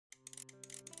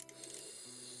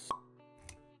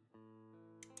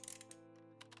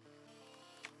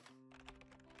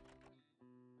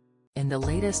In the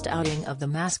latest outing of The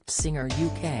Masked Singer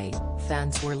UK,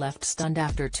 fans were left stunned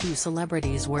after two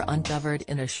celebrities were uncovered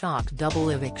in a shock double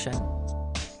eviction.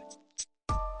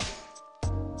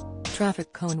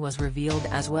 Traffic cone was revealed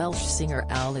as Welsh singer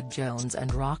Aled Jones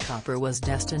and rock hopper was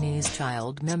Destiny's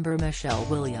Child member Michelle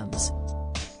Williams.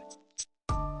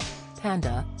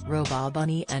 Panda, Robot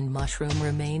Bunny and Mushroom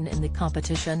remain in the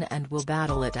competition and will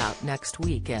battle it out next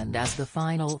weekend as the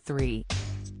final three.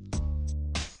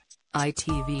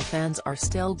 ITV fans are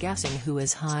still guessing who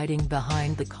is hiding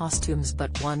behind the costumes,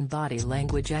 but one body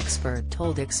language expert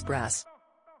told Express.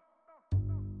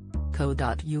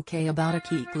 Co.uk about a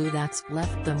key clue that's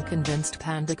left them convinced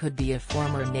Panda could be a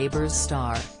former Neighbours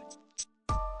star.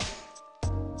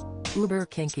 Uber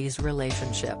Kinky's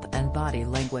relationship and body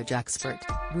language expert,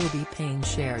 Ruby Payne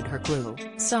shared her clue.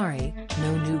 Sorry,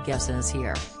 no new guesses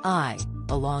here. I,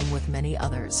 along with many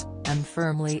others, am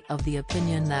firmly of the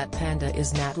opinion that Panda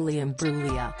is Natalie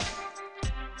Imbruglia.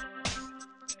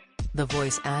 The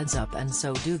voice adds up and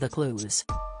so do the clues.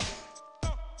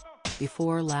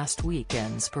 Before last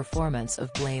weekend's performance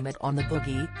of Blame It on the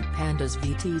Boogie, Panda's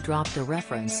VT dropped a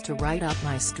reference to Right Up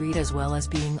My Street as well as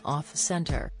being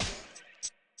off-center.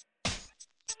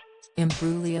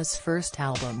 Imbruglia's first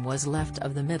album was Left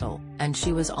of the Middle, and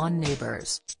she was on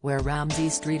Neighbours, where Ramsay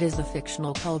Street is the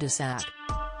fictional cul-de-sac.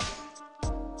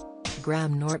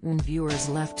 Graham Norton viewers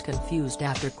left confused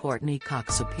after Courtney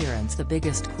Cox's appearance. The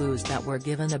biggest clues that were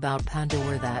given about Panda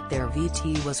were that their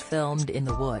VT was filmed in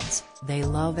the woods, they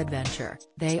love adventure,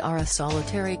 they are a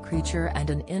solitary creature and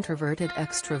an introverted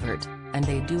extrovert, and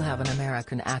they do have an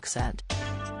American accent.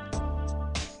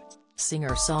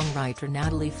 Singer-songwriter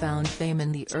Natalie found fame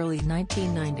in the early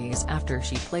 1990s after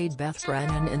she played Beth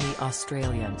Brennan in the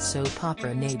Australian soap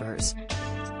opera Neighbours.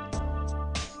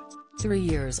 3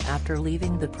 years after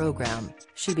leaving the program,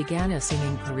 she began a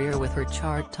singing career with her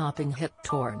chart-topping hit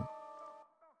Torn.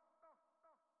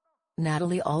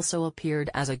 Natalie also appeared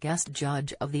as a guest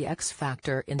judge of The X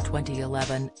Factor in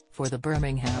 2011, for the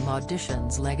Birmingham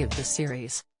auditions leg of the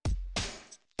series.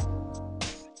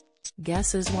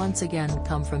 Guesses once again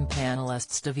come from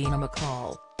panellists Davina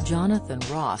McCall, Jonathan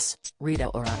Ross, Rita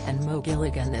Ora and Mo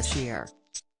Gilligan this year.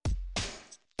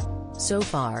 So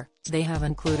far, they have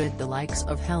included the likes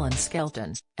of Helen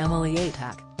Skelton, Emily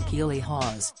Atack, Keely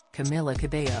Hawes, Camila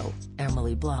Cabello,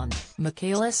 Emily Blunt,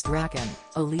 Michaela Strachan,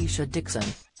 Alicia Dixon,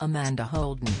 Amanda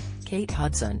Holden, Kate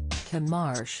Hudson, Kim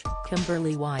Marsh,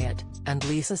 Kimberly Wyatt, and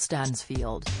Lisa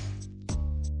Stansfield.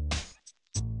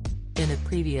 In a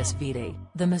previous VT,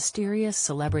 the mysterious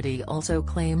celebrity also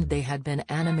claimed they had been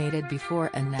animated before,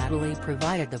 and Natalie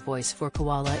provided the voice for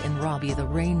Koala in Robbie the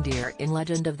Reindeer in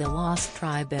Legend of the Lost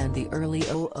Tribe and the early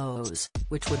OOs,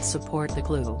 which would support the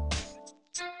clue.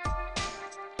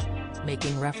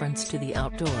 Making reference to the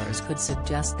outdoors could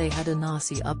suggest they had a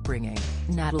Aussie upbringing.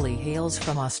 Natalie hails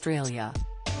from Australia.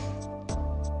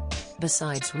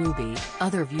 Besides Ruby,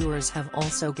 other viewers have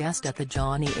also guessed at the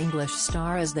Johnny English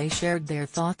star as they shared their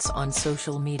thoughts on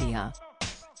social media.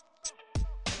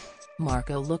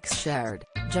 Marco Looks shared,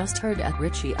 just heard at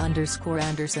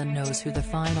Richie_Anderson knows who the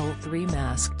final three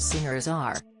masked singers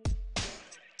are.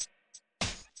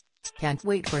 Can't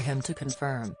wait for him to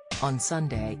confirm, on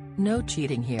Sunday, no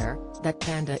cheating here, that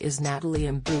Panda is Natalie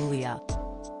Imbruglia.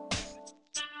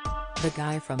 The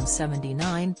guy from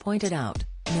 79 pointed out,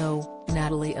 no,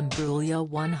 Natalie Imbruglia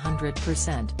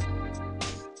 100%.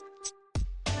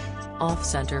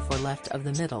 Off-center for Left of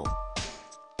the Middle.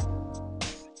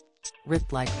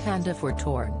 Ripped like Panda for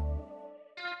Torn.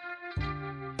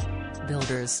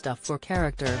 Builder's stuff for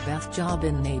character Beth Job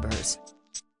in Neighbours.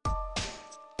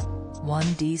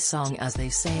 1D song as they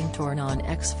sang Torn on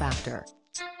X Factor.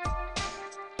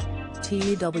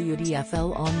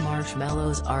 TWDFL on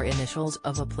Marshmallows are initials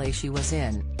of a play she was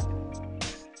in.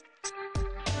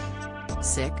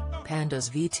 Sick,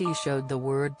 Panda's VT showed the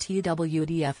word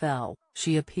TWDFL,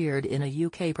 she appeared in a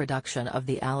UK production of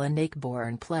the Alan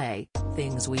Ayckbourn play,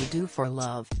 Things We Do for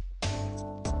Love.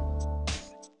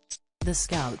 The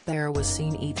Scout Bear was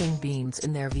seen eating beans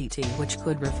in their VT, which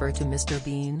could refer to Mr.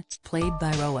 Bean, played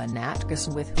by Rowan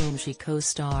Atkinson, with whom she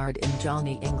co-starred in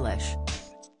Johnny English.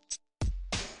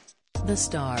 The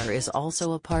star is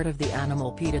also a part of the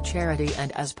Animal PETA charity,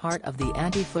 and as part of the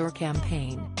anti-fur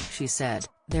campaign, she said,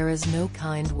 there is no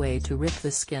kind way to rip the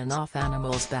skin off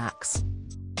animals' backs.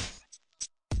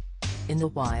 In the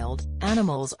wild,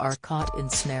 animals are caught in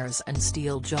snares and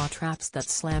steel jaw traps that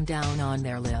slam down on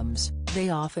their limbs.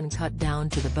 They often cut down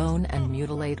to the bone and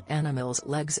mutilate animals'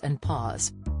 legs and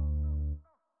paws.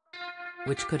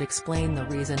 Which could explain the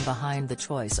reason behind the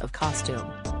choice of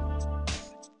costume.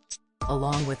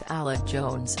 Along with Aled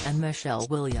Jones and Michelle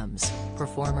Williams,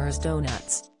 performers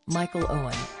Donuts, Michael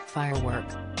Owen, Firework,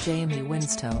 Jamie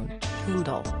Winstone,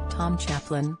 Poodle, Tom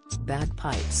Chaplin,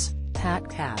 Bagpipes, Pat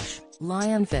Cash,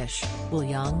 Lionfish, Will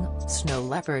Young, Snow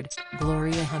Leopard,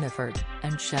 Gloria Hunniford,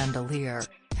 and Chandelier,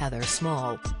 Heather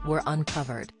Small, were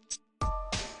uncovered.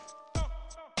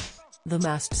 The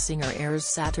Masked Singer airs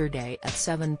Saturday at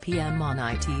 7 p.m. on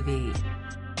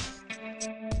ITV.